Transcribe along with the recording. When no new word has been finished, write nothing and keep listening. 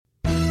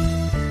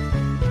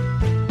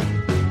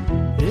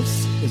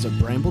is a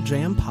Bramble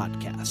Jam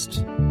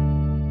podcast.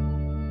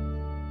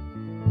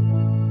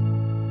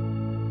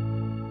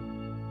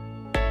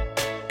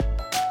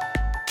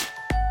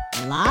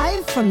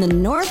 Live from the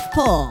North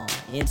Pole,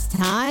 it's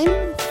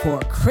time for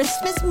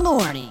Christmas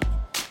morning.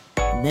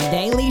 The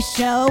daily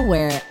show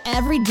where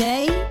every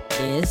day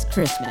is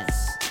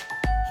Christmas.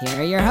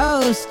 Here are your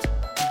hosts,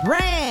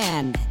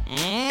 Brand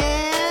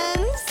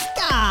and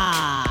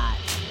Scott.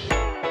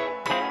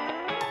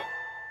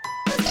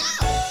 Let's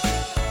go!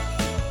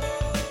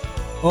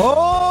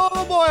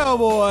 Oh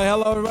boy.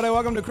 Hello, everybody.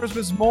 Welcome to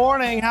Christmas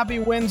morning. Happy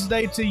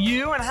Wednesday to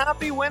you, and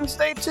happy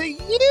Wednesday to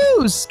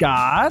you,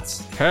 Scott.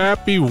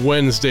 Happy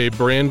Wednesday,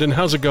 Brandon.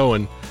 How's it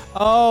going?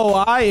 Oh,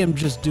 I am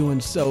just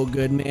doing so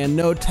good, man.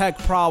 No tech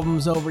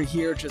problems over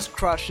here, just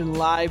crushing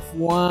life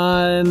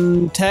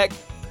one tech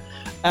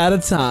at a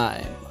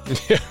time.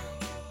 Yeah.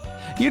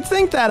 You'd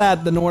think that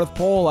at the North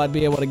Pole I'd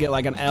be able to get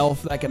like an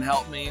elf that can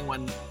help me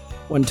when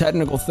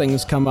technical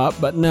things come up,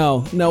 but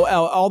no,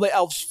 all the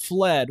elves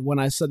fled when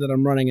I said that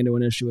I'm running into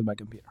an issue with my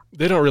computer.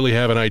 They don't really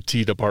have an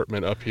IT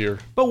department up here.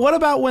 But what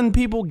about when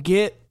people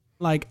get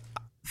like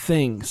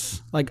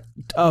things like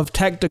of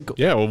technical?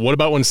 Yeah, well, what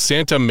about when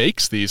Santa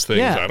makes these things?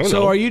 Yeah. I don't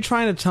So know. are you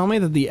trying to tell me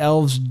that the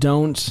elves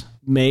don't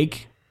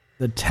make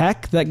the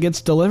tech that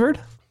gets delivered?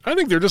 I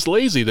think they're just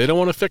lazy. They don't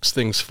want to fix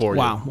things for you.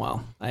 Wow.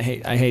 Well, I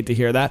hate to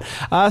hear that.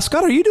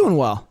 Scott, are you doing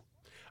well?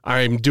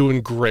 I'm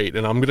doing great,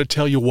 and I'm going to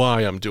tell you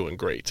why I'm doing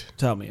great.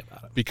 Tell me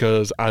about it.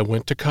 Because I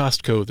went to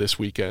Costco this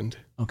weekend,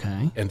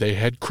 Okay. and they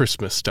had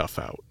Christmas stuff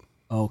out.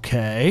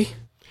 Okay.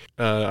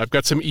 I've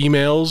got some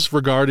emails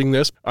regarding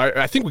this.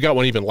 I think we got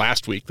one even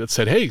last week that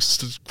said, hey,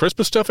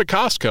 Christmas stuff at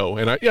Costco.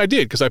 And I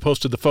did, because I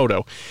posted the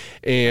photo.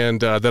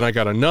 And then I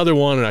got another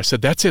one, and I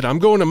said, that's it. I'm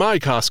going to my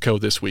Costco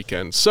this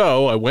weekend.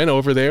 So I went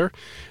over there.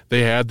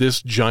 They had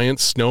this giant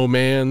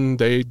snowman.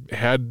 They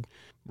had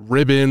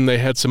ribbon. They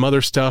had some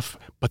other stuff.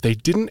 But they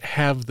didn't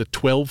have the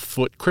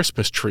 12-foot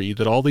Christmas tree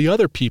that all the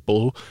other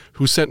people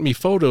who sent me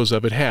photos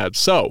of it had.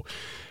 So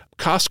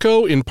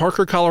Costco in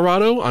Parker,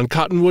 Colorado on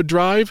Cottonwood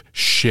Drive,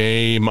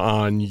 shame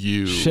on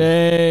you.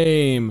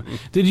 Shame.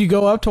 Did you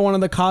go up to one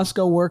of the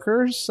Costco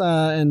workers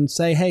and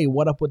say, hey,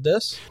 what up with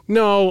this?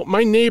 No,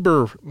 my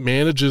neighbor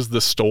manages the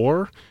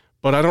store,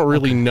 but I don't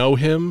really know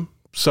him.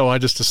 So I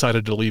just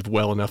decided to leave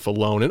well enough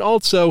alone. And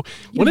also,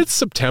 when it's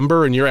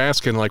September and you're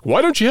asking, like,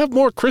 why don't you have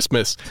more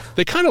Christmas?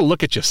 They kind of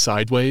look at you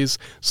sideways.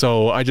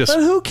 So I just...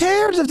 But who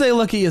cares if they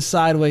look at you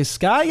sideways,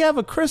 Scott? You have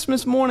a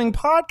Christmas morning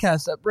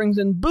podcast that brings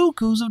in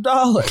bukus of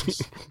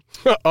dollars.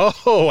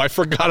 Oh, I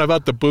forgot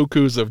about the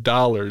bukus of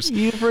dollars.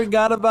 You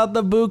forgot about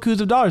the bukus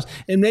of dollars.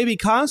 And maybe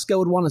Costco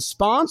would want to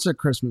sponsor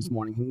Christmas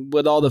morning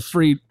with all the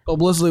free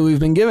publicity we've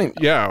been giving them.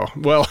 Yeah,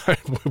 well, I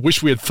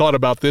wish we had thought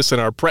about this in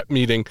our prep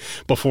meeting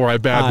before I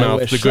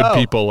badmouthed the good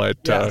people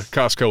at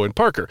Costco in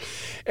Parker.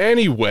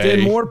 Anyway.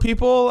 Did more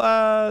people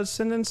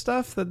send in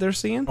stuff that they're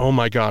seeing? Oh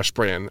my gosh,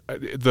 Bran.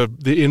 The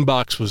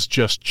inbox was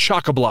just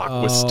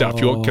chock-a-block with stuff.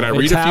 Can I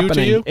read a few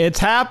to you? It's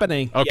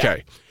happening.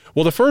 Okay. Yeah.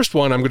 Well, the first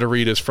one I'm going to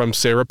read is from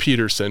Sarah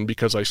Peterson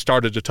because I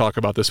started to talk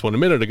about this one a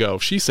minute ago.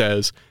 She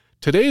says,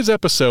 today's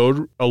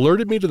episode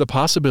alerted me to the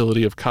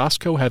possibility of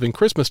Costco having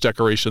Christmas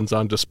decorations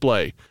on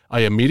display.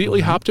 I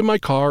immediately hopped in my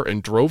car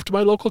and drove to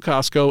my local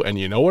Costco, and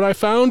you know what I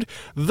found?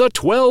 The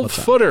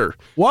 12-footer.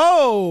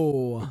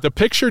 Whoa! The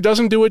picture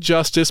doesn't do it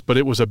justice, but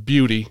it was a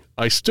beauty.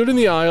 I stood in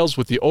the aisles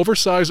with the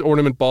oversized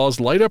ornament balls,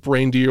 light-up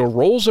reindeer,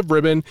 rolls of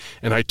ribbon,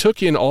 and I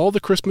took in all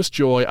the Christmas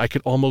joy. I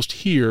could almost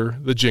hear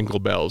the jingle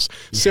bells.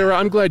 Yeah. Sarah,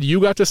 I'm glad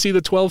you got to see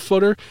the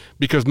 12-footer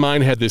because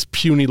mine had this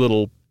puny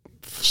little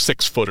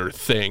 6-footer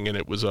thing, and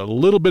it was a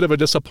little bit of a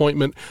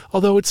disappointment,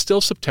 although it's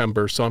still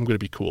September, so I'm going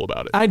to be cool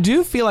about it. I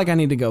do feel like I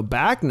need to go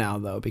back now,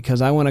 though,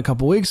 because I went a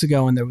couple weeks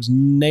ago and there was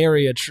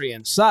nary a tree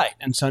in sight.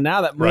 And so now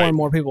that more and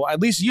more people,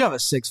 at least you have a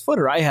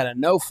 6-footer, I had a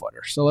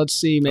no-footer. So let's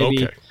see,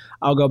 maybe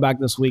I'll go back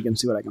this week and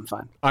see what I can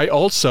find. I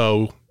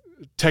also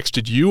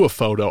texted you a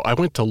photo. I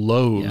went to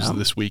Lowe's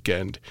this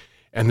weekend,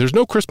 and there's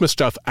no Christmas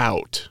stuff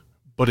out,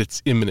 but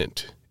it's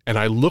imminent. And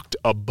I looked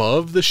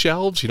above the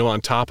shelves,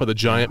 on top of the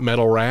giant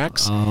metal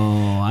racks.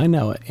 Oh, I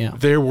know it, yeah.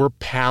 There were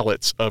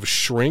pallets of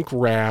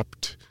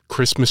shrink-wrapped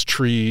Christmas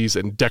trees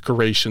and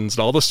decorations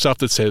and all the stuff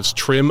that says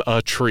trim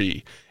a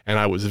tree. And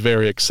I was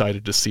very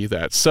excited to see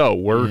that. So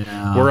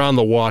we're on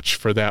the watch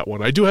for that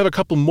one. I do have a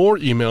couple more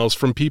emails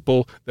from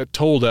people that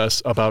told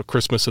us about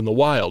Christmas in the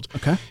wild.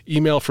 Okay.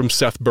 Email from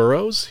Seth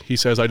Burrows. He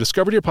says, I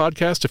discovered your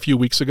podcast a few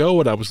weeks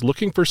ago and I was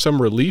looking for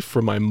some relief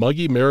from my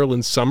muggy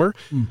Maryland summer.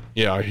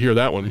 Yeah, I hear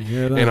that one.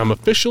 And I'm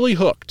officially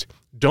hooked.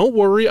 Don't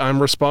worry,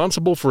 I'm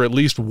responsible for at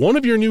least one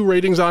of your new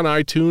ratings on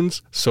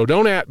iTunes, so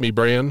don't at me,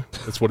 Bran.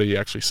 That's what he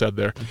actually said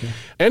there. Okay.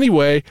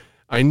 Anyway,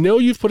 I know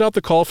you've put out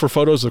the call for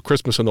photos of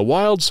Christmas in the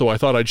wild, so I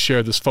thought I'd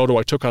share this photo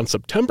I took on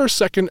September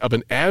 2nd of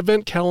an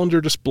advent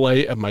calendar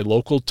display at my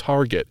local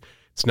Target.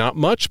 It's not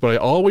much, but I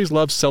always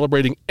love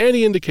celebrating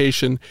any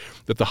indication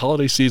that the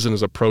holiday season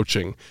is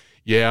approaching.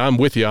 Yeah, I'm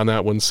with you on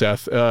that one,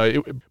 Seth.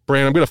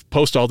 Brand, I'm going to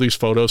post all these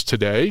photos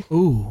today.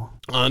 Ooh.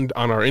 On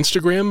our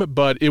Instagram,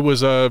 but it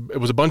was a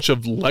bunch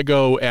of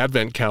Lego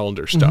Advent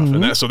calendar stuff,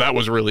 and that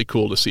was really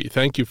cool to see.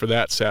 Thank you for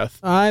that, Seth.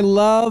 I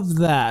love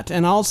that,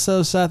 and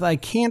also, Seth, I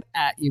can't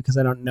at you because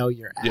I don't know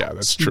your at. Yeah,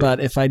 that's true. But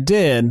if I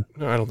did,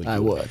 no, I don't think I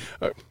would.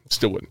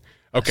 Still wouldn't.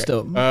 Okay.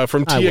 Still,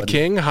 from Tia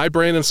King. Hi,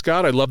 Brandon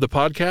Scott. I love the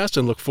podcast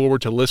and look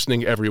forward to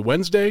listening every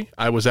Wednesday.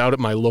 I was out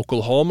at my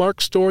local Hallmark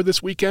store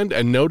this weekend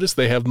and noticed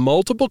they have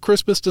multiple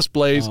Christmas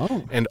displays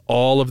and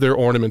all of their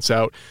ornaments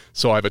out.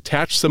 So I've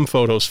attached some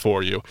photos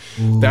for you.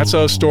 Ooh. That's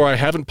a store I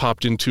haven't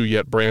popped into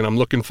yet, Brand. I'm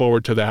looking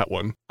forward to that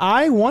one.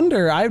 I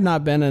wonder, I've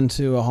not been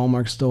into a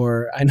Hallmark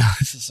store. I know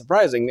this is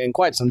surprising in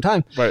quite some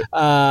time. Right.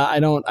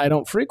 I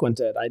don't frequent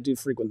it. I do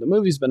frequent the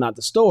movies, but not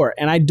the store.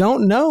 And I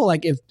don't know,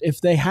 like,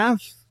 if they have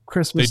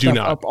Christmas stuff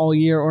up all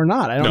year or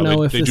not. I don't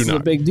know if this is a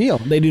big deal.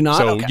 They do not?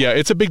 So, yeah,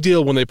 it's a big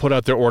deal when they put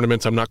out their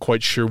ornaments. I'm not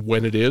quite sure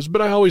when it is,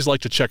 but I always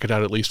like to check it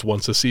out at least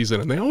once a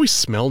season. And they always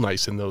smell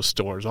nice in those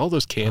stores. All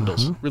those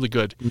candles. Really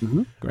good.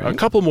 Mm-hmm. Great. A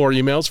couple more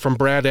emails from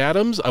Brad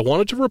Adams. I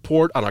wanted to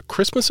report on a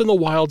Christmas in the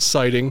Wild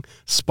sighting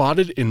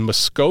spotted in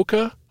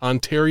Muskoka,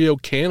 Ontario,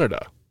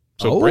 Canada.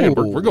 So, Brad,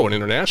 we're going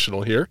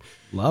international here.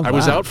 I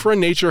was out for a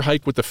nature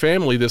hike with the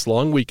family this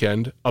long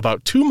weekend.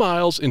 About 2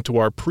 miles into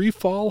our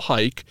pre-fall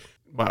hike,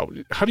 wow,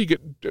 how do you get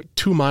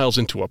 2 miles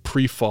into a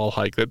pre-fall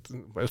hike?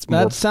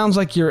 That sounds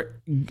like you're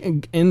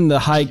in the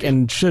hike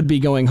and should be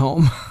going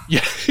home.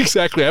 Yeah,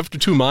 exactly. After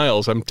 2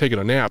 miles, I'm taking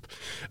a nap.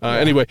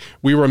 Anyway,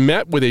 we were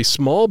met with a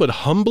small but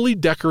humbly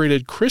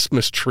decorated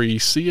Christmas tree.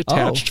 See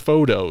attached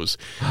photos.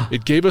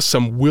 It gave us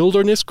some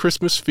wilderness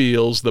Christmas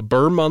feels. The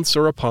Burr months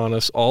are upon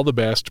us. All the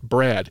best,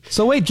 Brad.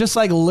 So wait, just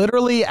like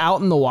literally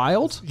out in the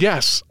wild?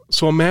 Yes.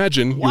 So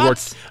imagine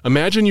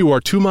you are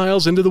 2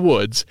 miles into the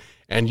woods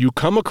and you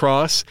come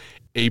across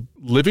a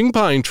living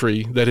pine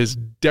tree that is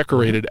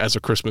decorated as a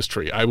Christmas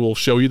tree. I will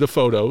show you the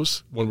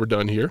photos when we're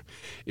done here.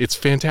 It's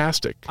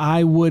fantastic.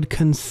 I would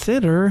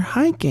consider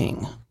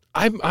hiking.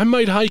 I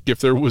might hike if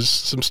there was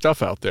some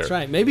stuff out there. That's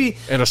right. Maybe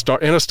and a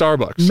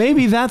Starbucks.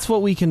 Maybe that's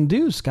what we can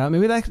do, Scott.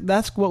 Maybe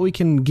that's what we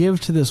can give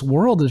to this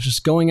world, is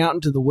just going out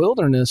into the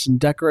wilderness and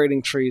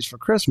decorating trees for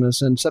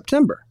Christmas in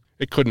September.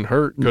 It couldn't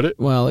hurt, could it?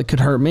 Well, it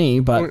could hurt me,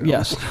 but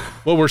yes.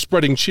 Well, we're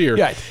spreading cheer.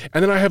 Yeah.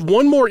 And then I have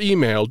one more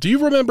email. Do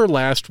you remember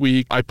last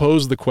week I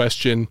posed the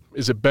question,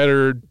 is it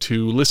better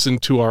to listen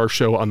to our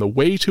show on the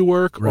way to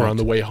work or on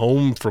the way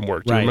home from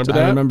work? Do you remember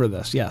that? I remember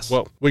this, yes.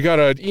 Well, we got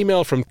an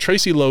email from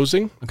Tracy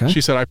Losing. Okay. She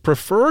said, I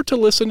prefer to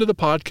listen to the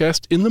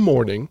podcast in the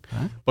morning,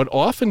 but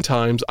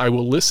oftentimes I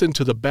will listen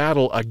to the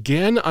battle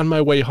again on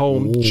my way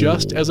home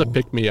just as a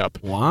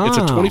pick-me-up. Wow. It's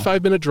a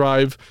 25-minute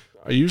drive.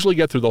 I usually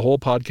get through the whole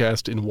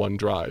podcast in one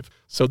drive.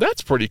 So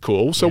that's pretty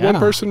cool. So one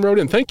person wrote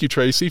in, thank you,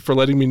 Tracy, for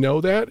letting me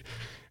know that.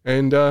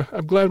 And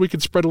I'm glad we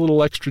could spread a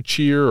little extra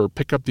cheer or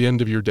pick up the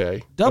end of your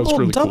day.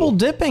 Double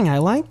dipping. I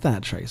like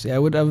that, Tracy.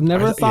 I've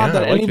never thought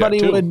that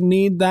anybody would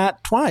need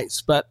that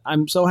twice, but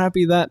I'm so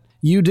happy that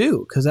you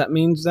do, because that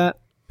means that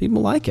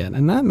people like it,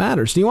 and that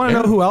matters. Do you want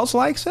to know who else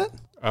likes it?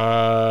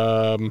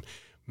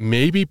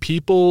 Maybe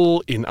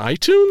people in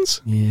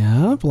iTunes?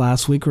 Yep.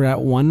 Last week we're at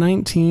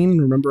 119.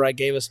 Remember, I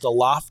gave us the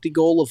lofty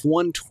goal of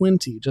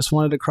 120. Just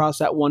wanted to cross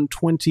that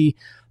 120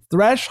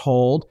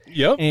 threshold.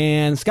 Yep.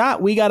 And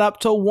Scott, we got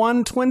up to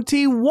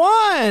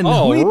 121.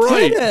 Oh, we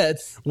did it.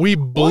 We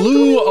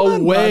blew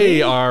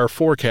away our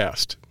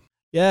forecast.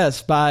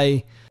 Yes,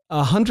 by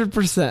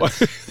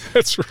 100%.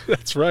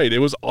 That's right. It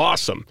was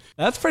awesome.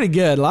 That's pretty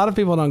good. A lot of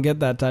people don't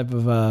get that type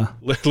of...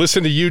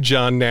 Listen to you,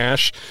 John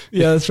Nash.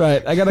 Yeah, that's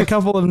right. I got a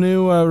couple of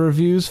new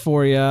reviews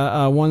for you.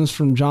 One's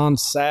from John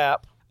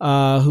Sapp,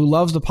 who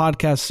loves the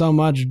podcast so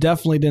much.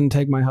 Definitely didn't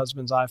take my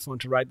husband's iPhone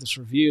to write this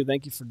review.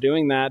 Thank you for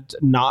doing that.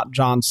 Not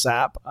John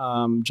Sapp.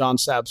 John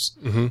Sapp's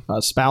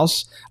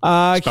spouse.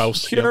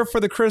 Cure for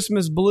the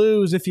Christmas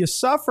blues. If you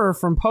suffer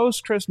from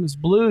post-Christmas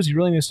blues, you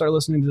really need to start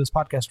listening to this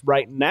podcast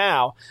right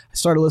now. I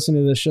started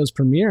listening to this show's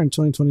premiere in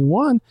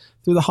 2021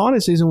 through the holiday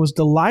season. Was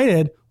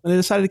delighted when they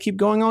decided to keep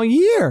going all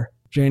year.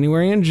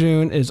 January and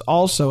June is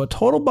also a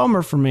total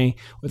bummer for me,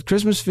 with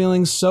Christmas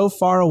feelings so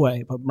far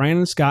away. But Brandon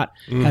and Scott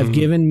have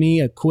given me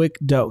a quick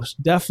dose.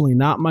 Definitely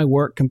not my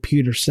work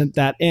computer sent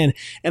that in.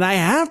 And I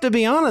have to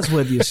be honest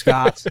with you,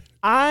 Scott.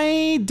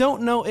 I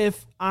don't know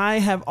if I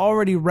have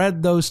already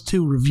read those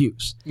two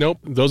reviews. Nope.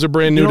 Those are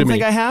brand new to me. You don't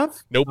think I have?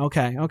 Nope.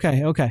 Okay.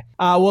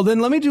 Well, then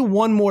let me do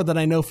one more that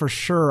I know for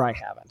sure I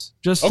haven't.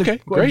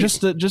 Great.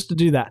 Just to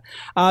do that.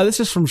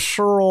 This is from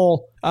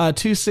Cheryl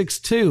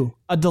 262.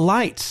 A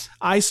delight.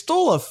 I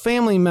stole a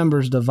family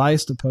member's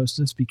device to post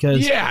this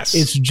because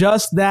it's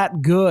just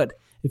that good.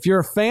 If you're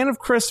a fan of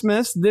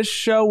Christmas, this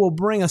show will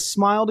bring a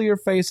smile to your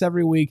face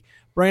every week.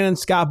 Brandon and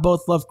Scott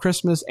both love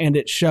Christmas, and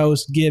it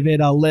shows. Give it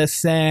a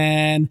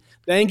listen.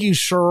 Thank you,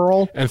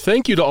 Cheryl. And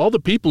thank you to all the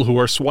people who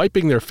are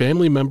swiping their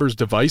family members'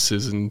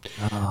 devices and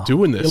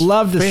doing this.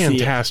 Love to see it.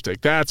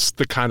 Fantastic. That's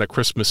the kind of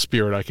Christmas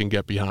spirit I can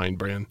get behind,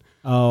 Brand.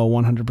 Oh,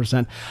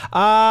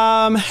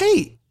 100%.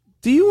 Hey,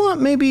 do you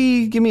want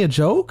maybe give me a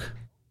joke?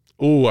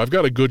 Oh, I've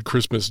got a good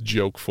Christmas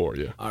joke for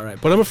you. All right.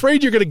 But I'm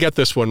afraid you're going to get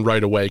this one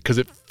right away because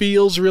it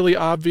feels really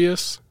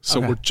obvious. So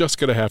Okay. we're just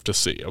going to have to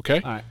see,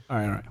 okay? All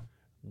right.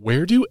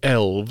 Where do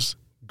elves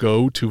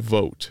go to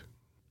vote?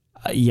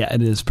 Yeah,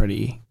 it is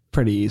pretty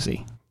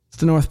easy. It's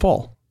the North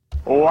Pole.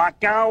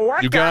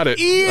 You got it.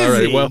 Easy. All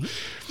right, well,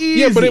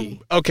 Easy. yeah,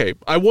 but okay,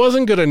 I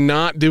wasn't going to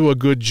not do a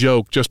good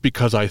joke just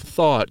because I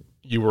thought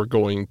you were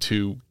going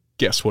to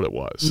guess what it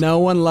was. No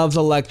one loves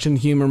election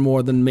humor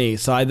more than me,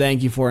 so I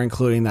thank you for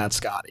including that,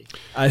 Scotty.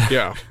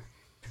 Yeah.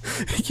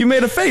 You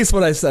made a face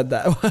when I said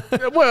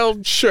that.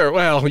 Well, sure.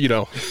 Well,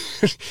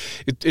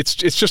 it's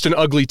just an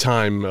ugly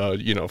time,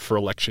 for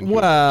election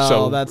humor. Well,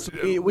 so that's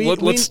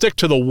let's stick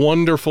to the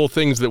wonderful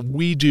things that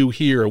we do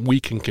here and we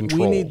can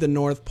control. We need the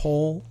North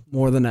Pole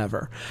more than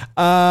ever.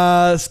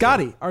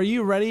 Scotty, are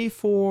you ready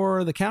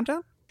for the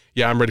countdown?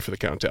 Yeah, I'm ready for the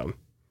countdown.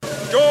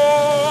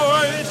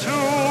 Joy to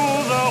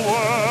the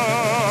world.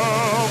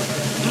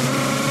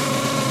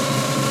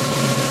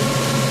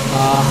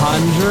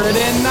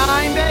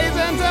 109 days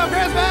until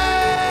Christmas!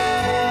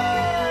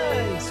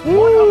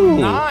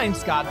 109,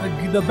 Scott.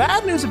 The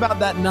bad news about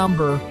that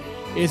number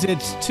is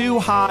it's too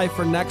high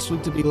for next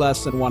week to be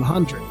less than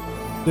 100.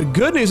 The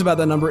good news about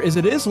that number is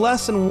it is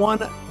less than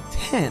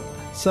 110.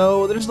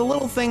 So there's the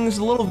little things,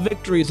 the little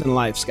victories in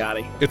life,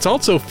 Scotty. It's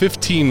also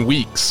 15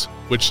 weeks,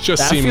 which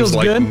just That seems feels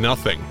like good.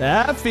 nothing.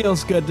 That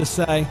feels good to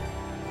say.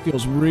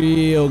 Feels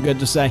real good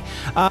to say.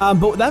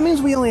 But that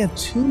means we only have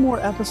 2 more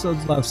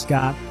episodes left,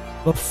 Scott,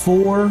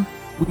 before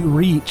we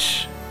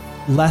reach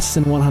less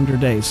than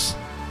 100 days.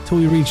 Till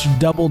we reach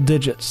double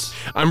digits.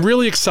 I'm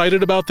really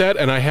excited about that,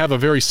 and I have a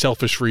very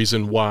selfish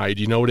reason why.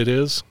 Do you know what it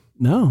is?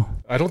 No.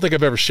 I don't think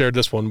I've ever shared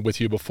this one with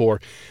you before.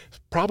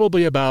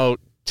 Probably about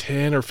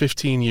 10 or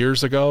 15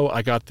 years ago,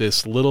 I got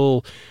this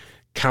little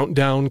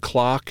countdown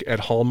clock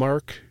at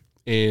Hallmark,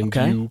 and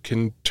Okay. you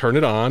can turn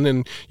it on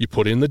and you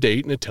put in the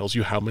date and it tells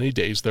you how many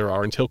days there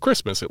are until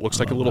Christmas. It looks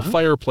like a little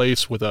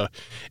fireplace with a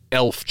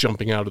elf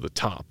jumping out of the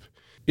top.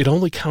 It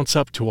only counts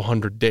up to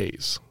 100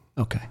 days.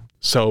 Okay.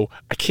 So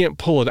I can't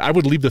pull it. I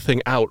would leave the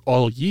thing out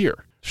all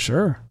year,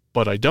 Sure.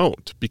 but I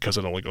don't because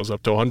it only goes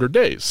up to 100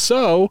 days.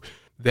 So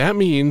that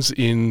means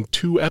in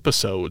 2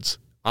 episodes,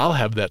 I'll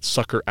have that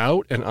sucker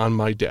out and on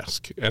my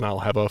desk, and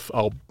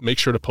I'll make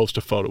sure to post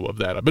a photo of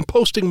that. I've been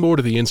posting more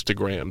to the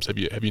Instagrams. Have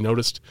you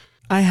noticed?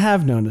 I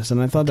have noticed,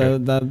 and I thought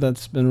Okay.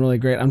 that's been really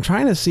great. I'm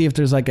trying to see if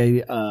there's like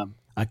a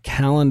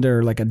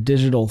calendar, like a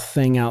digital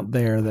thing out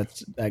there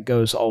that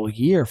goes all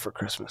year for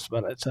Christmas.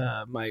 But it's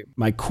my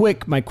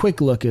quick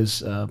look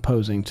is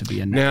posing to be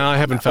a no. No, I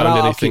haven't But found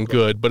I'll anything keep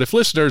looking. good. But if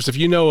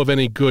you know of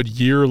any good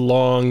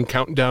year-long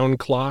countdown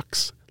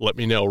clocks, let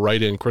me know.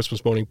 Write in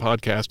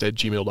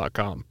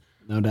christmasmorningpodcast@gmail.com.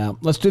 No doubt.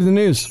 Let's do the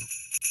news.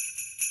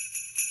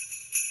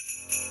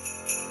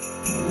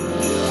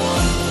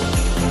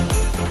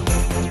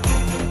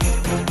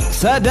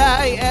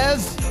 Today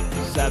is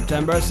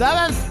September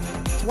 7th,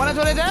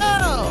 2022.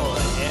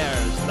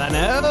 Here's the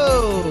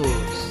news.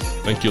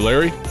 Thank you,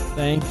 Larry.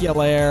 Thank you,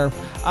 Lair.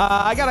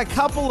 I got a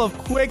couple of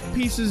quick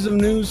pieces of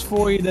news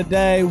for you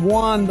today.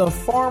 One, the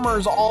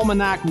Farmer's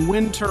Almanac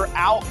Winter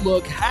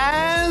Outlook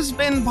has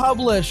been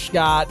published,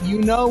 Scott.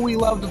 You know we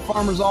love the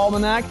Farmer's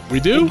Almanac. We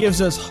do. It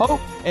gives us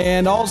hope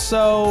and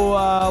also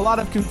a lot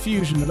of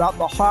confusion about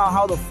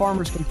how the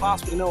farmers can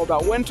possibly know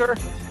about winter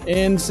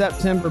in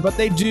September. But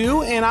they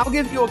do, and I'll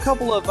give you a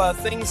couple of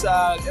things.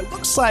 It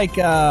looks like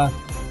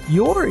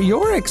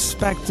you're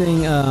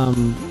expecting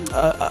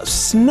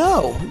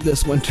snow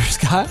this winter,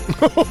 Scott.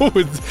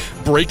 With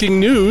breaking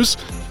news.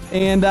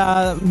 And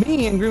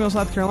me in Greenville,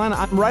 South Carolina,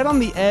 I'm right on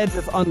the edge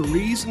of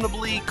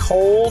unreasonably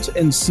cold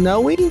and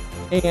snowy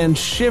and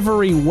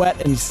shivery,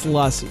 wet and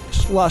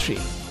slushy.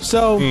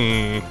 So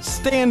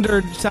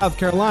standard South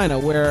Carolina,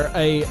 where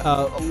a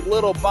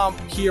little bump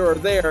here or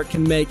there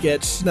can make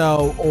it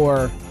snow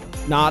or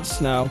not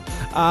snow.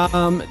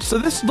 So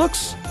this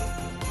looks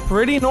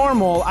pretty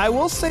normal. I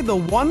will say the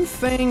one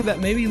thing that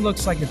maybe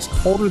looks like it's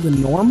colder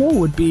than normal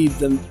would be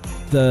the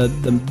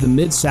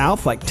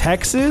Mid-South, like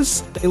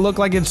Texas. They look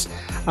like it's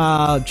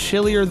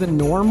chillier than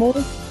normal.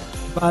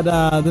 But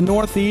the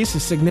Northeast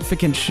is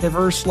significant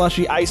shiver,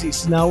 slushy, icy,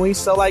 snowy.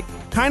 So like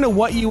kind of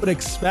what you would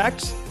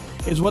expect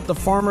is what the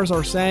farmers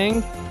are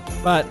saying.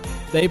 But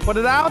they put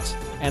it out,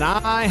 and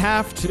I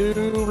have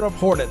to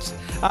report it.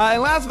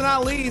 And last but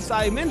not least,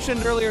 I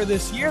mentioned earlier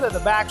this year that the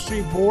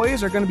Backstreet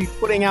Boys are going to be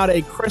putting out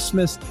a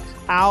Christmas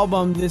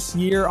album this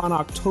year on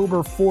October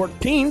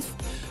 14th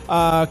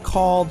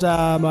called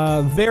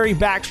Very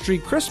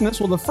Backstreet Christmas.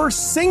 Well, the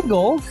first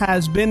single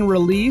has been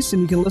released,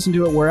 and you can listen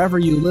to it wherever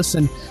you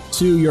listen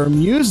to your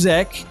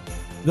music.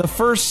 The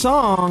first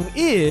song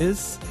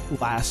is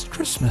Last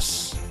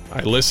Christmas.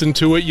 I listened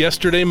to it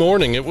yesterday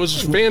morning. It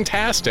was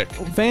fantastic.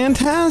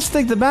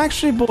 Fantastic. The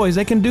Backstreet Boys,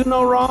 they can do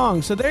no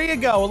wrong. So there you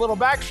go, a little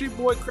Backstreet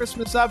Boy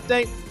Christmas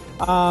update.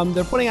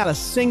 They're putting out a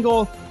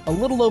single a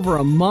little over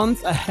a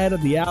month ahead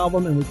of the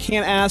album, and we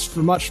can't ask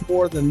for much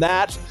more than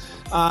that.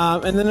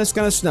 And then it's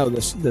going to snow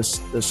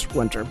this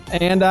winter.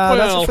 And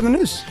that's it for the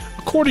news.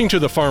 According to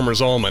the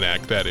Farmer's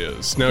Almanac, that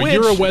is. Now,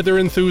 you're a weather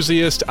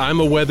enthusiast. I'm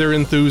a weather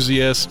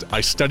enthusiast.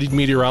 I studied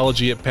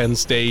meteorology at Penn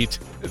State.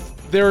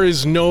 There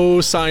is no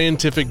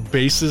scientific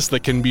basis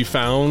that can be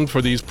found for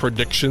these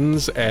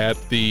predictions at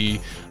the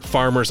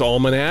Farmer's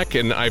Almanac,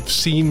 and I've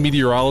seen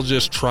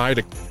meteorologists try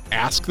to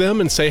ask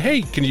them and say,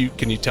 "Hey, can you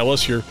tell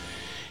us your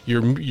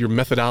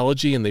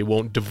methodology?" and they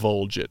won't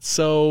divulge it.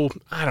 So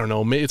I don't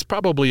know. It's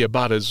probably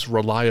about as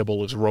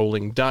reliable as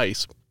rolling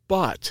dice,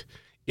 but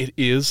it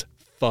is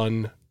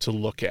fun to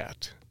look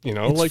at. You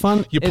know, it's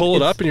fun. You pull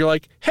it up and you're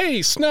like,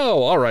 "Hey,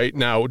 snow! All right,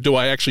 now do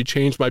I actually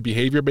change my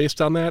behavior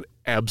based on that?"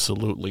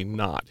 Absolutely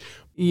not.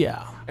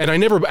 Yeah. And I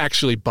never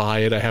actually buy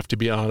it, I have to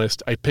be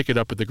honest. I pick it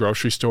up at the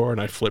grocery store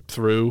and I flip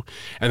through.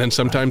 And then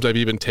sometimes I've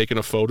even taken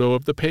a photo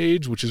of the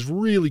page, which is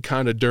really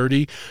kind of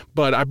dirty.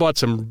 But I bought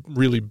some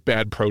really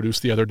bad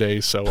produce the other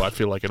day, so I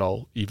feel like it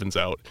all evens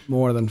out.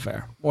 More than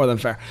fair.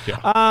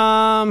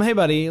 Yeah. Hey,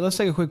 buddy, let's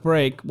take a quick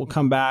break. We'll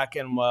come back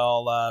and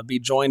we'll be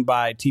joined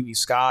by TV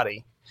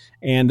Scotty.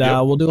 And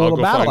we'll do a little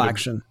battle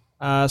action.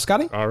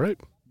 Scotty? All right.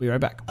 Be right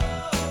back.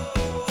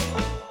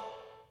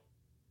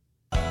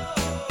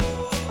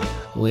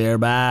 We're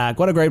back.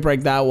 What a great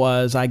break that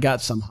was. I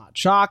got some hot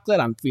chocolate.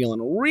 I'm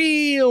feeling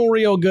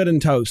real good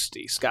and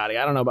toasty, Scotty.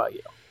 I don't know about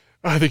you.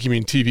 I think you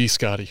mean TV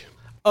Scotty.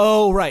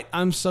 Oh, right.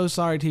 I'm so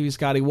sorry, TV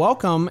Scotty.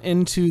 Welcome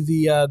into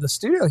the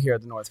studio here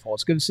at the North Pole.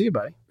 It's good to see you,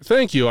 buddy.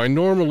 Thank you. I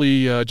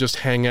normally just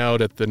hang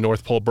out at the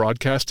North Pole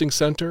Broadcasting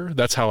Center.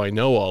 That's how I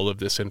know all of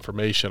this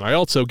information. I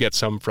also get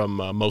some from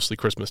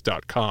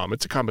mostlychristmas.com.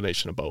 It's a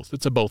combination of both.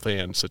 It's a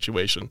both-and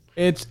situation.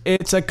 It's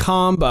a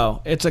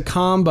combo. It's a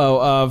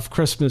combo of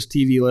Christmas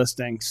TV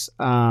listings.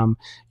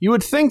 You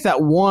would think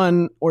that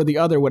one or the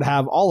other would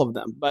have all of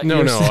them, but no.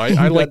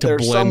 I like to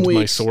blend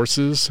my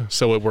sources,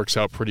 so it works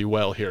out pretty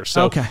well here.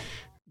 So okay.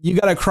 You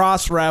got to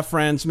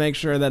cross-reference, make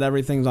sure that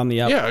everything's on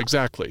the up. Yeah,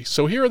 exactly.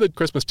 So here are the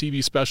Christmas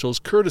TV specials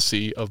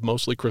courtesy of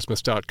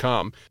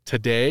mostlychristmas.com.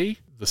 Today,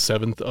 the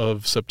 7th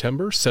of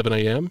September, 7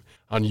 a.m.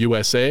 on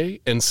USA,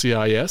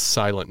 NCIS,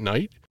 Silent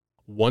Night.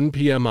 1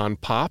 p.m. on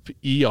Pop,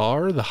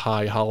 ER, The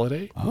High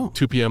Holiday.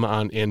 2 p.m.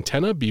 on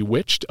Antenna,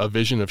 Bewitched, A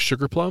Vision of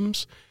Sugar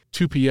Plums.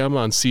 2 p.m.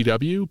 on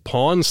CW,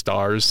 Pawn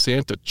Stars,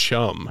 Santa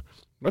Chum.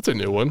 That's a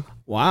new one.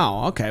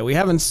 Wow. Okay. We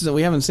haven't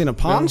seen a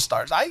Pawn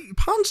Stars.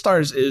 Pawn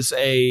Stars is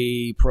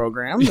a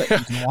program that you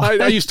can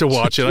watch. I used to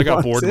watch it. I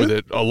got bored with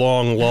it a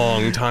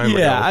long time ago.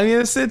 Yeah. I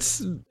mean,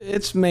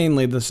 it's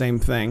mainly the same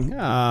thing.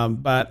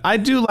 But I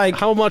do like.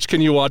 How much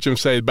can you watch them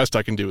say? The best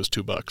I can do is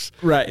 $2.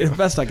 Right. The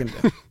best I can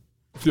do.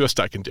 The best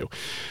I can do.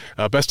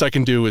 Best I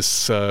can do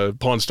is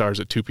Pawn Stars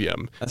at 2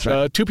 p.m. That's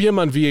right. 2 p.m.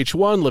 on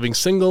VH1, Living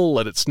Single,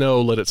 Let It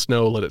Snow, Let It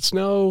Snow, Let It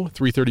Snow.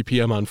 3:30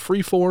 p.m. on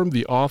Freeform,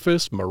 The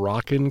Office,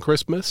 Moroccan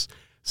Christmas.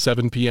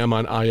 7 p.m.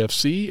 on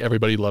IFC,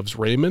 Everybody Loves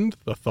Raymond,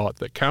 The Thought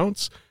That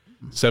Counts.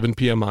 7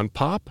 p.m. on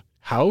Pop,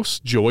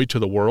 House, Joy to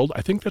the World.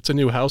 I think that's a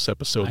new House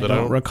episode that I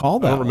don't recall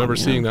that. I don't remember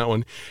seeing that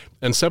one.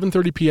 And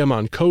 7:30 p.m.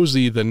 on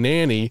Cozy, The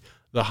Nanny,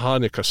 The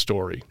Hanukkah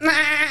Story.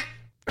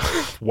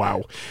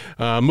 Wow.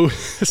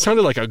 It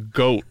sounded like a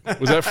goat.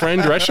 Was that Fran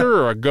Drescher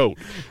or a goat?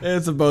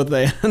 It's a both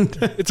and.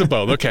 It's a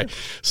both. Okay.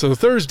 So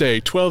Thursday,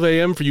 12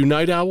 a.m. for you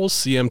night owls,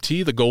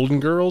 CMT, The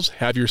Golden Girls,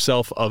 Have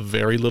Yourself a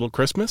Very Little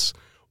Christmas.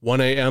 1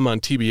 a.m.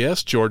 on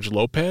TBS, George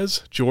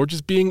Lopez. George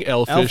is being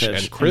elfish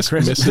and Chris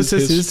misses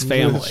his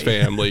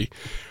family.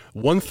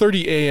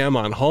 1:30 a.m.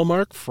 on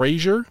Hallmark,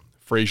 Frasier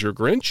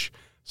Grinch.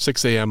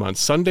 6 a.m. on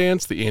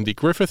Sundance, The Andy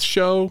Griffith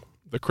Show,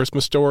 The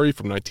Christmas Story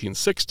from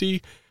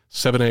 1960.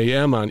 7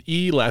 a.m. on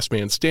E! Last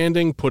Man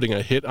Standing, Putting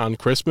a Hit on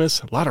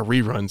Christmas. A lot of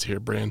reruns here,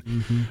 Bran.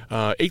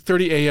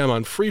 8:30 a.m.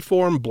 on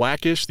Freeform,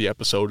 Blackish. The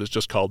episode is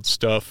just called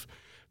Stuff.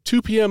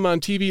 2 p.m. on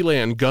TV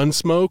Land,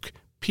 Gunsmoke.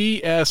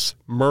 P.S.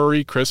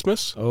 Murray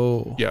Christmas.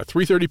 Oh. Yeah,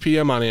 3:30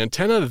 p.m. on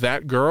Antenna,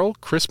 That Girl,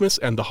 Christmas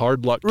and the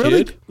Hard Luck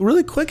Kid.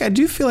 Really quick, I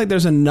do feel like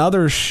there's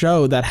another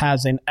show that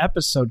has an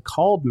episode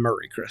called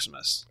Murray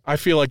Christmas. I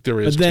feel like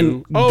there is, but then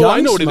too. Oh, I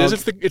know what it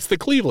is. It's the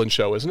Cleveland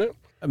show, isn't it?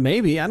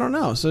 Maybe. I don't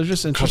know. So it's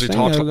just interesting. Because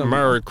he talks about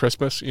Murray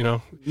Christmas, you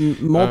know.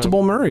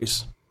 Multiple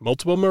Murrays.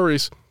 Multiple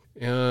Murrays.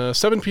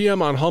 7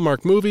 p.m. on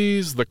Hallmark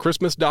Movies, The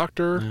Christmas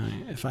Doctor.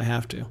 If I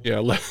have to. Yeah,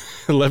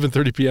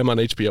 11:30 p.m. on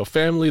HBO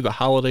Family, The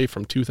Holiday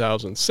from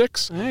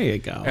 2006. There you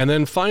go. And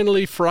then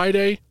finally,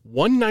 Friday,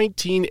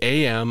 1:19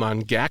 a.m.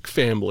 on GAC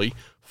Family,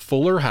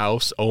 Fuller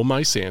House, Oh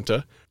My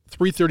Santa.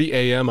 3:30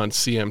 a.m. on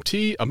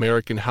CMT,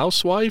 American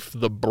Housewife,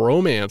 The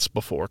Bromance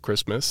Before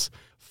Christmas.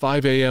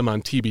 5 a.m.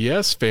 on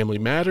TBS, Family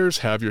Matters,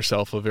 Have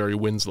Yourself a Very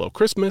Winslow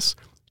Christmas.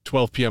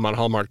 12 p.m. on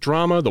Hallmark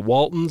Drama, The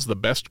Waltons, The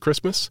Best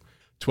Christmas.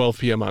 12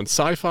 p.m. on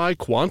Sci-Fi,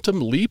 Quantum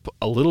Leap,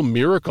 A Little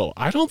Miracle.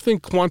 I don't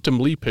think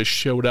Quantum Leap has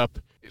showed up.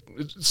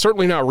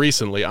 Certainly not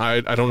recently. I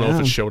don't know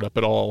if it showed up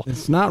at all.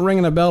 It's not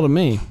ringing a bell to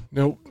me.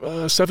 No.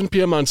 7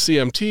 p.m. on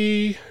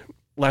CMT,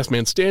 Last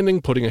Man Standing,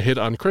 Putting a Hit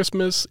on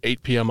Christmas.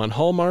 8 p.m. on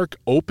Hallmark,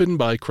 Open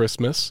by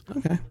Christmas.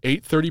 Okay.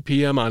 8:30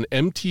 p.m. on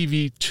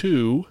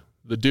MTV2,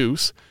 The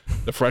Deuce,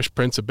 The Fresh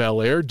Prince of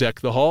Bel-Air,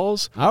 Deck the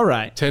Halls. All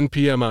right. 10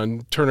 p.m.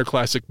 on Turner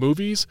Classic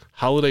Movies,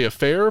 Holiday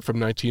Affair from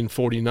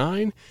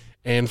 1949.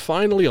 And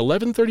finally,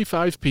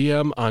 11:35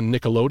 p.m. on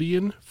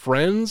Nickelodeon,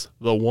 Friends,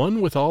 The One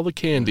with All the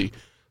Candy.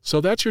 So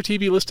that's your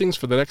TV listings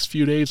for the next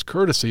few days,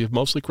 courtesy of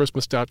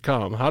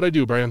mostlychristmas.com. How'd I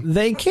do, Brian?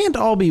 They can't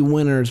all be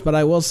winners, but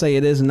I will say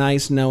it is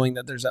nice knowing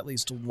that there's at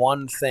least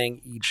one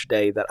thing each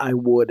day that I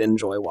would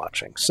enjoy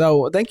watching.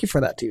 So thank you for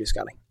that, TV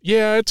Scotty.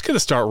 Yeah, it's going to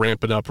start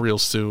ramping up real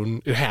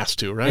soon. It has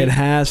to, right? It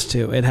has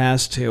to. It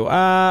has to.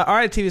 All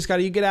right, TV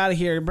Scotty, you get out of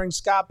here and bring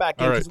Scott back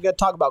in because we got to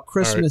talk about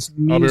Christmas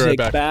music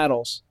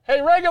battles.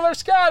 Hey, regular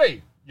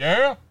Scotty.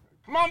 Yeah?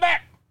 Come on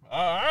back.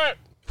 All right.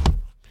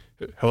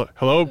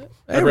 Hello?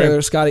 Hey,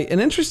 regular Scotty. An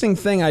interesting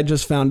thing I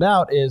just found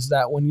out is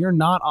that when you're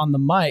not on the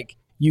mic,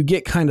 you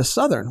get kind of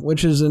Southern,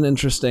 which is an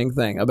interesting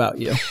thing about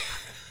you.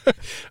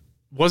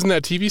 Wasn't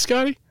that TV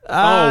Scotty?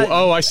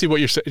 I see what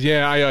you're saying.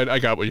 Yeah, I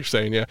got what you're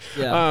saying. Yeah.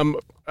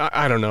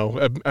 I don't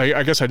know.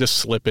 I guess I just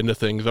slip into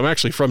things. I'm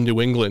actually from New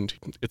England.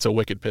 It's a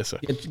wicked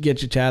pissa.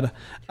 Get you, Chad.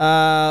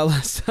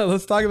 Let's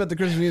talk about the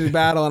Christmas music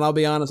battle. And I'll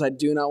be honest, I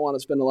do not want to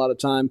spend a lot of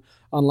time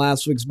on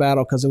last week's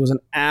battle because it was an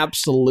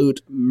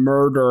absolute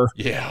murder.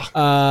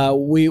 Yeah.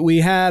 We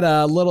had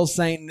Little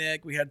Saint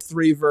Nick. We had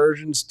 3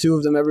 versions. 2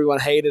 of them everyone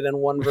hated, and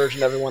 1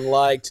 version everyone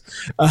liked.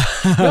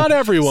 Not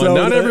everyone.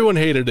 Not everyone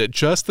hated it.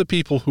 Just the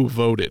people who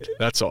voted.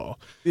 That's all.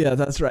 Yeah,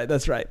 that's right.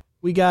 That's right.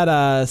 We got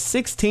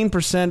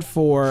 16%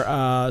 for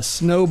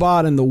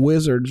Snowbot and the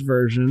Wizards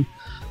version.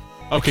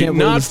 Okay,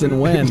 didn't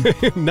win.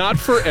 Not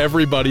for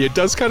everybody. It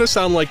does kind of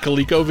sound like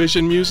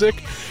ColecoVision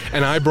music,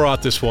 and I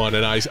brought this one,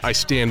 and I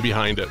stand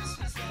behind it.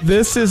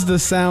 This is the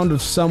sound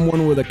of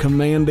someone with a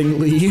commanding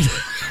lead.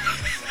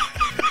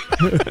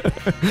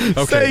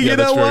 Okay, yeah,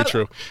 that's very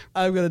true.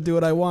 I'm going to do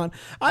what I want.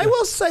 I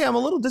will say I'm a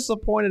little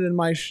disappointed in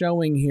my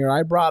showing here.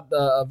 I brought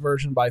a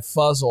version by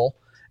Fuzzle,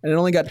 and it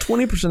only got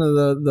 20% of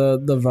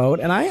the vote.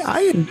 And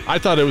I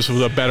thought it was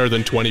a better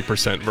than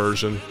 20%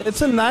 version.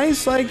 It's a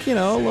nice,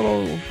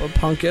 little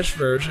punkish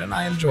version.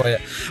 I enjoy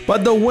it.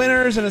 But the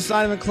winners, and it's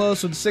not even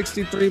close, with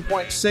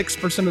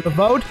 63.6% of the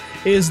vote,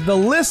 is The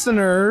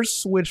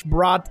Listeners, which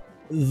brought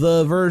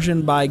the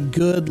version by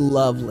Good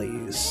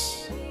Lovelies.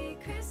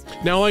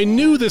 Now, I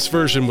knew this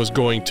version was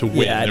going to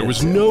win. Yeah, there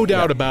was no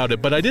doubt about it,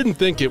 but I didn't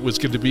think it was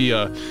going to be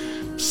a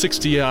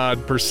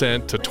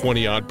 60-odd% to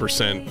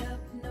 20-odd%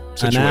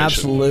 situation. An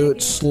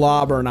absolute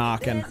slobber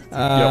knocking.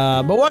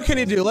 But what can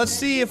you do? Let's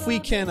see if we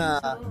can...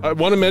 I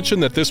want to mention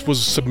that this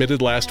was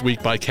submitted last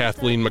week by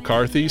Kathleen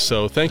McCarthy,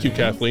 so thank you,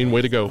 Kathleen.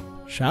 Way to go.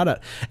 Shout out.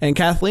 And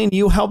Kathleen,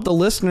 you helped the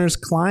listeners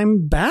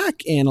climb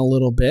back in a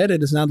little bit.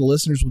 It is now the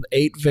listeners with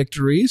 8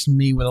 victories,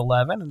 me with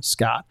 11, and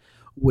Scott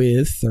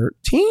with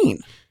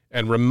 13.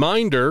 And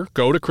reminder,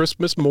 go to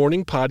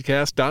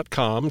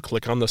ChristmasMorningPodcast.com,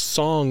 click on the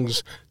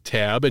Songs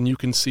tab, and you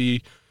can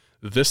see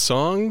this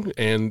song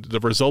and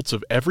the results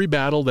of every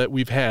battle that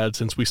we've had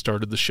since we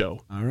started the show.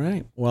 All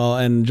right. Well,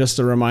 and just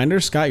a reminder,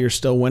 Scott, you're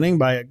still winning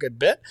by a good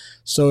bit.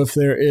 So if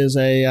there is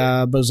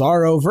a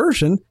Bizarro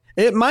version,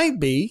 it might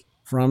be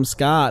from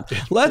Scott.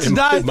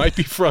 It might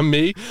be from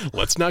me.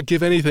 Let's not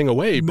give anything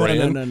away,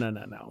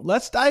 Brandon. No.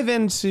 Let's dive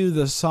into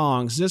the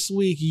songs. This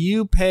week,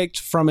 you picked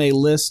from a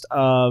list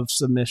of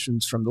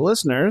submissions from the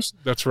listeners.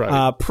 That's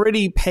right.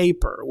 Pretty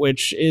Paper,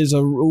 which is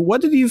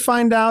what did you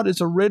find out? It's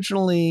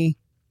originally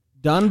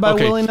done by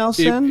Willie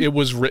Nelson? It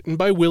was written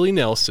by Willie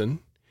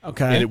Nelson.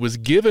 Okay. And it was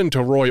given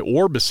to Roy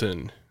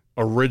Orbison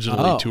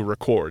originally to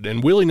record.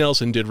 And Willie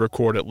Nelson did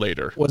record it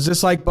later. Was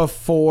this like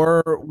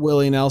before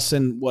Willie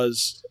Nelson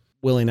was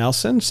Willie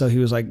Nelson, so he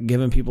was like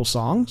giving people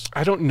songs?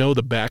 I don't know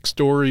the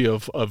backstory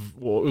of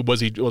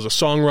was he a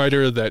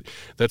songwriter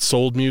that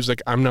sold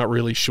music? I'm not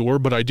really sure,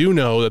 but I do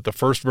know that the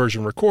first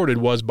version recorded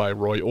was by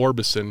Roy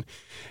Orbison.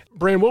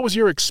 Brandon, what was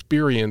your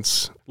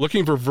experience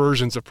looking for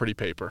versions of Pretty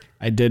Paper?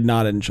 I did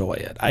not enjoy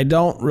it. I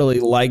don't really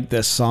like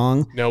this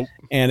song. Nope.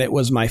 And it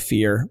was my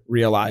fear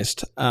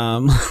realized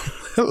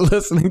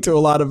listening to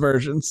a lot of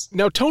versions.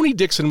 Now, Tony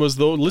Dixon was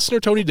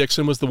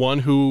the one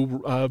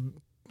who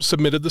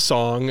submitted the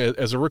song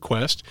as a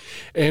request,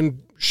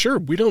 and sure,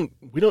 we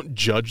don't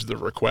judge the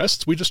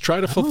requests, we just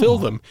try to fulfill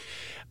them.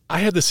 I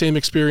had the same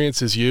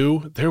experience as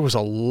you. There was a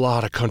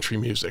lot of country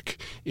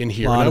music in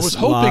here, and I was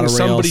hoping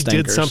somebody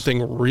did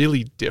something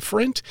really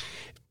different,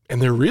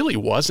 and there really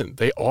wasn't.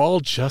 They all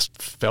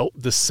just felt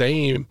the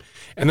same,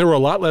 and there were a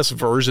lot less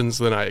versions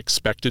than I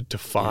expected to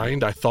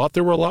find. I thought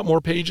there were a lot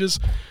more pages.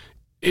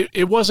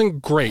 It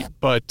wasn't great,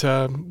 but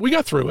we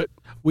got through it.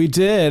 We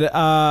did,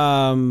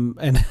 and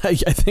I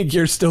think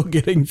you're still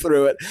getting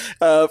through it.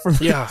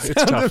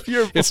 It's tough.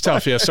 It's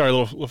tough. Yeah, sorry, a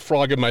little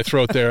frog in my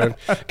throat there.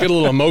 I get a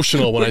little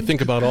emotional when I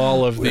think about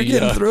all of We're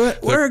getting through it.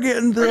 We're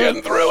getting through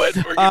it. We're really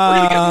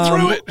getting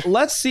through it.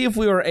 Let's see if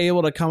we were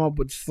able to come up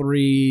with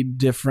 3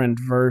 different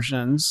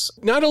versions.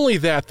 Not only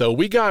that, though,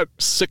 we got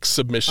 6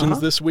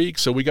 submissions this week.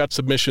 So we got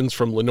submissions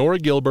from Lenora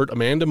Gilbert,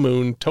 Amanda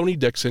Moon, Tony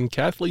Dixon,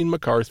 Kathleen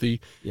McCarthy,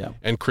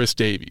 and Chris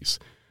Davies.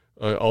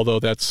 Although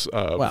that's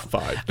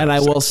 5. And I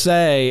will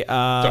say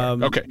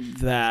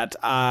that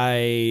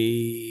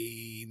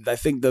I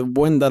think the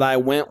one that I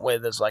went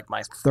with is like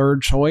my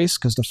third choice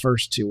because the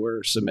first two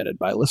were submitted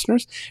by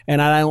listeners,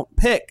 and I don't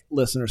pick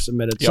listener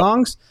submitted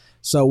songs.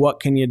 So what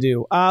can you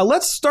do?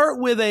 Let's start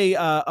with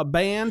a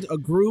band, a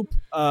group,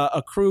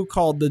 a crew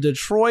called the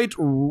Detroit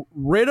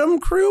Riddim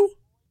Crew.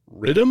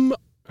 Riddim?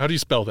 How do you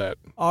spell that?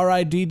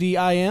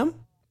 Riddim.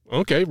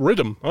 Okay,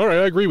 Riddim. All right,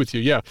 I agree with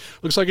you. Yeah,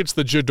 looks like it's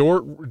the Detroit.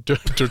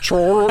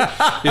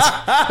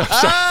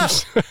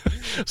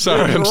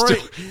 Sorry, I'm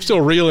still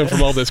reeling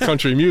from all this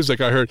country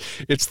music I heard.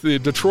 It's the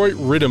Detroit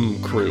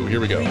Riddim Crew. Here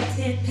we go.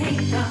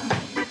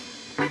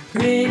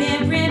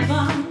 Pretty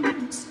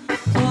ribbons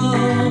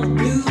of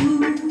blue.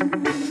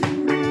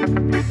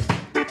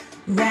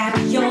 Wrap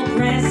your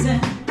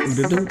present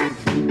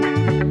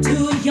to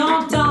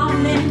your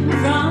darling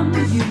from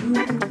you.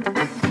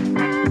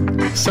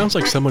 Sounds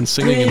like someone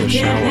singing in the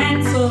shower.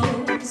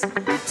 Pencils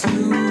to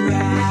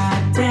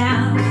write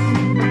down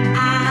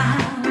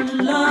I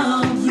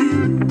love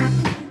you.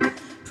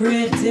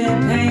 Pretty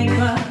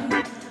paper,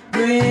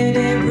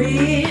 pretty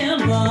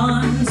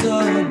ribbons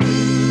of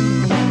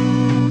blue.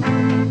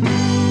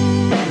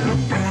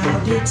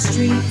 Crowded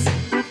streets,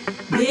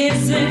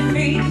 busy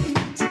feet,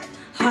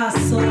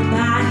 hustle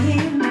by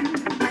him.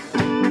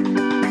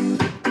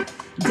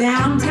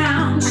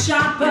 Downtown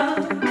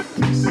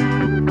shoppers,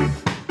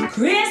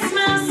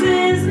 Christmas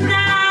is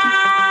nigh.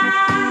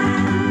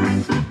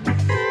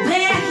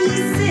 There he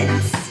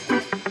sits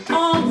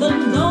all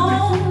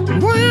alone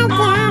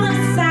on the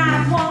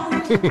sidewalk,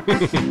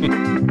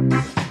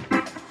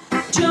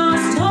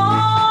 just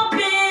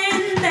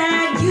hoping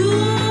that you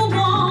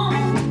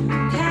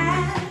won't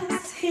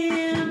pass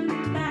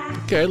him by.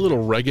 Okay, a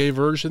little reggae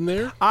version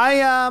there.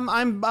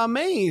 I'm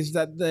amazed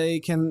that they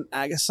can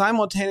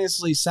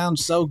simultaneously sound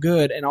so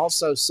good and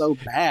also so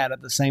bad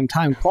at the same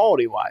time,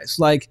 quality wise.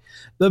 Like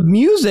the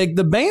music,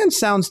 the band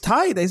sounds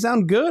tight, they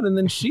sound good, and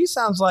then she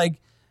sounds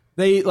like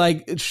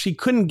she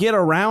couldn't get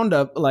around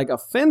a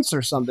fence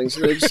or something,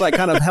 so they just like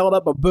kind of held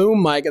up a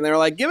boom mic and they were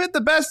like, "Give it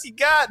the best you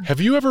got." Have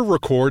you ever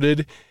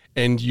recorded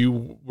and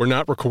you were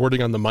not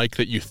recording on the mic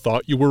that you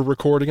thought you were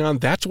recording on?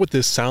 That's what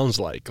this sounds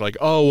like. Like,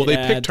 oh, well, they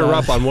picked her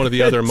up on one of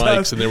the other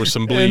mics and there was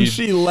some bleed. And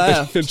she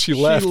left. And she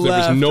left. There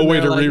was no way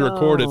to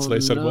re-record it. So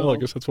they said, well, I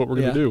guess that's what we're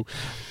going to do.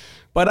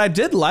 But I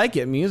did like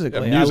it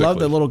musically. I love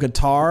the little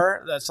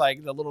guitar. That's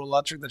like the little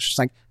electric that's just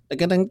like,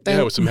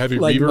 yeah, with some heavy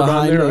reverb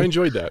on there. I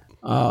enjoyed that.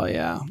 Oh,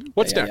 yeah.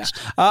 What's next?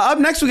 Up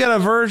next, we got a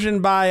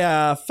version by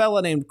a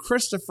fella named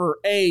Christopher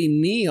A.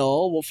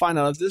 Neal. We'll find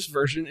out if this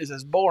version is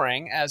as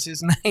boring as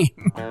his name.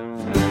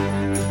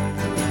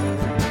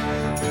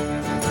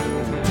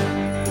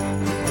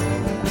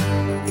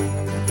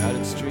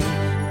 Crowded street,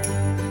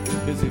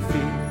 busy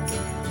feet,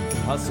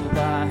 hustle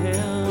by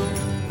him.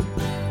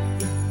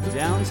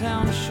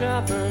 Downtown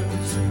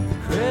shoppers,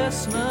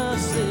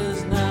 Christmas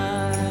is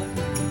nigh.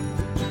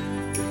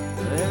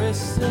 There he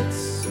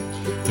sits.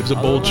 It was a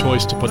bold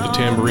choice to put the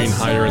tambourine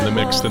higher in the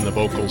mix than the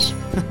vocals.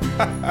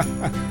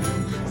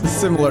 It's a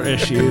similar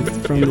issue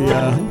from the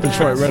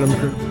Detroit Riddim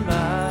Crew.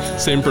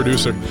 Same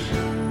producer. Do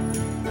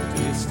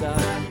you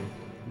stop?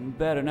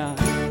 Better not.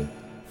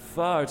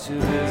 Far too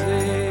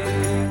busy.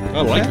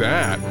 I like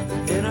that.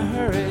 In a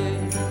hurry,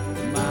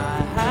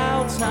 my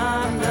how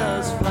time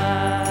does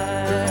fly.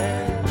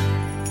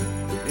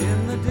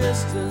 In the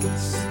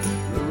distance,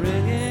 the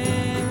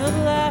ringing of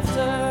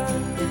laughter.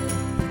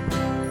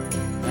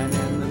 And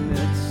in the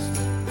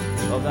midst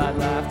of that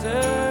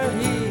laughter,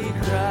 he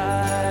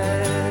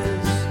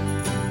cries.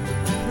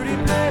 Pretty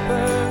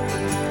paper,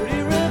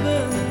 pretty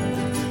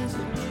ribbons.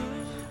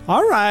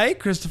 All right,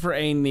 Christopher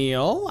A.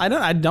 Neal.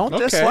 I don't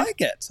dislike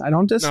it. I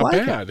don't dislike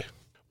Not bad. it.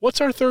 What's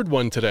our third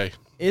one today?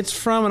 It's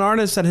from an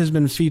artist that has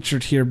been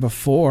featured here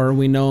before.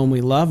 We know him,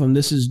 we love him.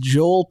 This is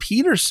Joel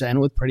Peterson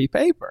with Pretty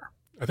Paper.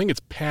 I think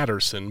it's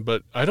Patterson,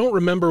 but I don't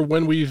remember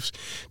when we've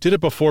did it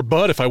before.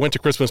 But if I went to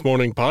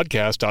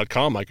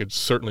ChristmasMorningPodcast.com, I could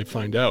certainly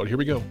find out. Here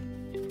we go.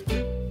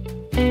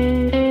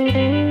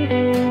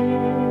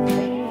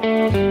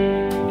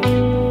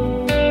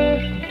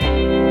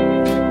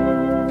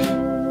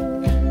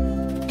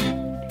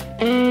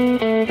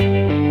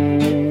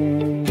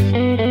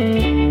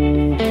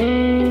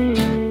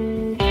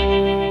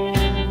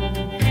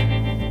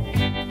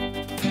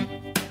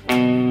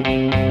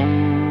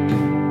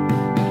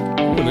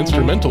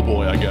 Instrumental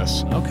boy, I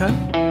guess. Okay.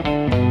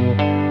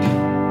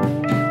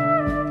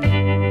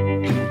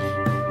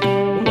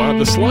 Wow,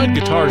 the slide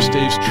guitar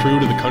stays true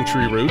to the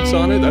country roots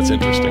on it. That's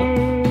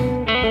interesting.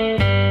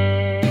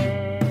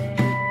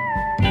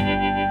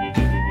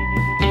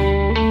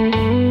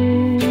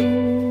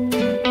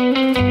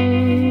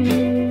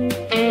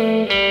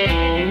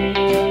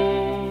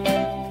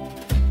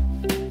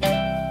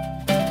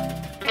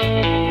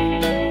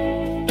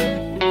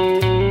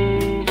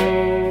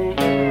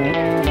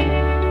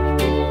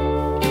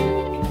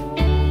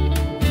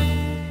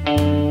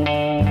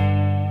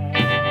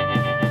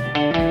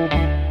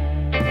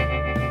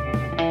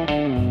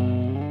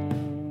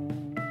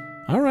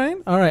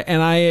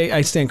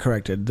 I stand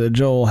corrected. The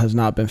Joel has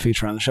not been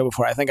featured on the show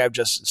before. I think I've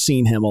just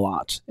seen him a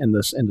lot in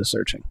the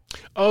searching.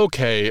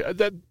 Okay,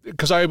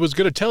 because I was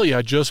going to tell you,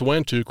 I just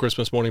went to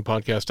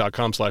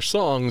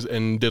ChristmasMorningPodcast.com/songs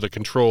and did a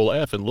Control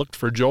F and looked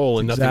for Joel,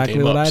 and nothing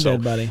came up. Exactly what I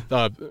did, buddy.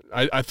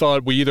 I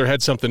thought we either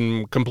had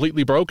something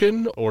completely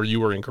broken or you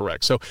were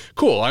incorrect. So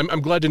cool.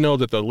 I'm glad to know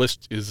that the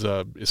list is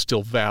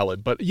still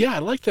valid. But yeah, I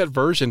like that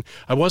version.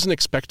 I wasn't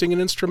expecting an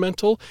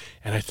instrumental,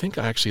 and I think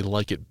I actually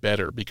like it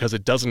better because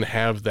it doesn't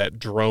have that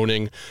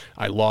droning,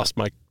 I lost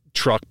my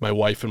truck, my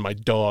wife, and my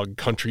dog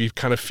country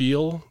kind of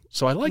feel.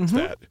 So I liked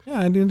that. Yeah,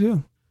 I do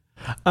too.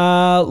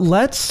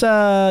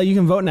 You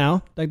can vote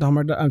now.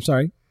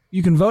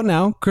 You can vote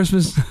now,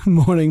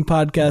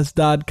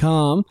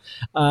 ChristmasMorningPodcast.com,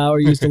 or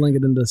use the link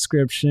in the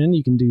description.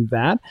 You can do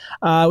that.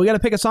 We got to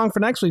pick a song for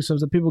next week so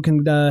that people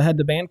can head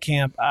to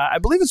Bandcamp. I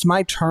believe it's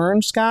my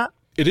turn, Scott.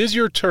 It is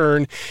your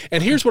turn.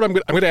 And here's what I'm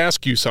going to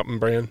ask you something,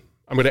 Brian.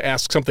 I'm going to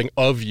ask something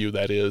of you,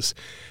 that is.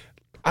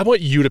 I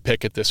want you to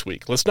pick it this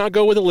week. Let's not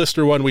go with a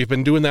listener one. We've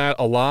been doing that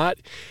a lot.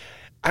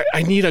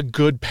 I need a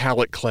good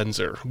palate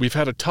cleanser. We've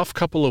had a tough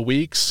couple of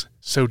weeks.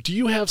 So do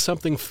you have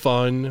something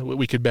fun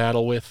we could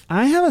battle with?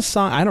 I have a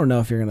song. I don't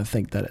know if you're going to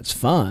think that it's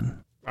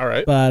fun. All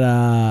right. But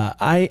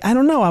I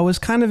don't know. I was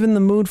kind of in the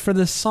mood for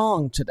this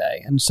song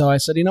today. And so I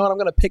said, you know what? I'm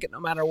going to pick it no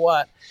matter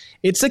what.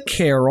 It's a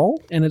carol,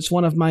 and it's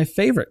one of my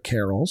favorite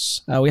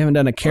carols. We haven't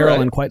done a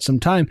carol in quite some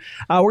time.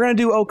 We're going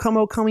to do O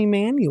Come,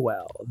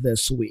 Emmanuel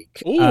this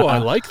week. Ooh, I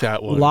like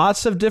that one.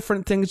 Lots of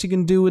different things you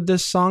can do with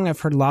this song.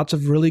 I've heard lots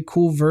of really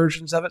cool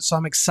versions of it, so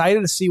I'm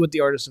excited to see what the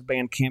artists of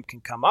Bandcamp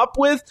can come up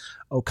with.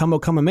 O Come,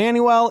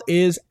 Emmanuel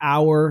is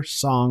our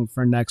song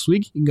for next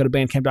week. You can go to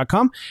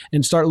bandcamp.com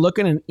and start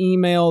looking and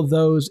email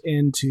those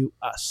into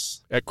us.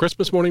 At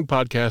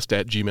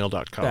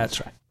ChristmasMorningPodcast@gmail.com.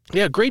 That's right.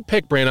 Yeah, great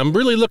pick, Brand. I'm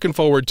really looking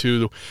forward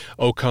to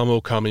O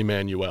Come,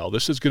 Emmanuel.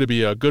 This is going to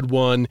be a good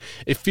one.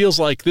 It feels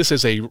like this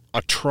is a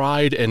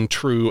tried and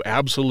true,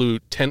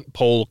 absolute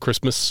tentpole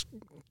Christmas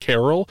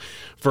carol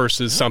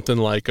versus something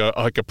like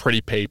a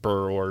Pretty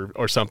Paper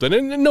or something.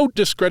 And no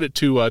discredit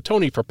to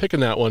Tony for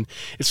picking that one.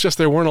 It's just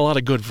there weren't a lot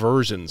of good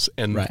versions.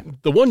 And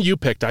the one you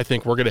picked, I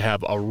think we're going to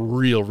have a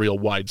real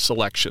wide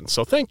selection.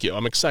 So thank you.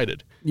 I'm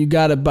excited. You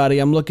got it, buddy.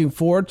 I'm looking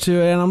forward to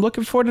it, and I'm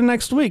looking forward to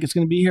next week. It's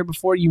going to be here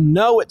before you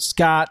know it,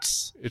 Scott.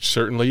 It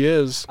certainly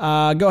is. Go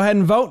ahead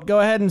and vote.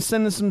 Go ahead and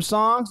send us some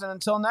songs, and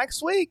until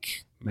next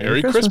week,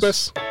 Merry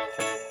Christmas.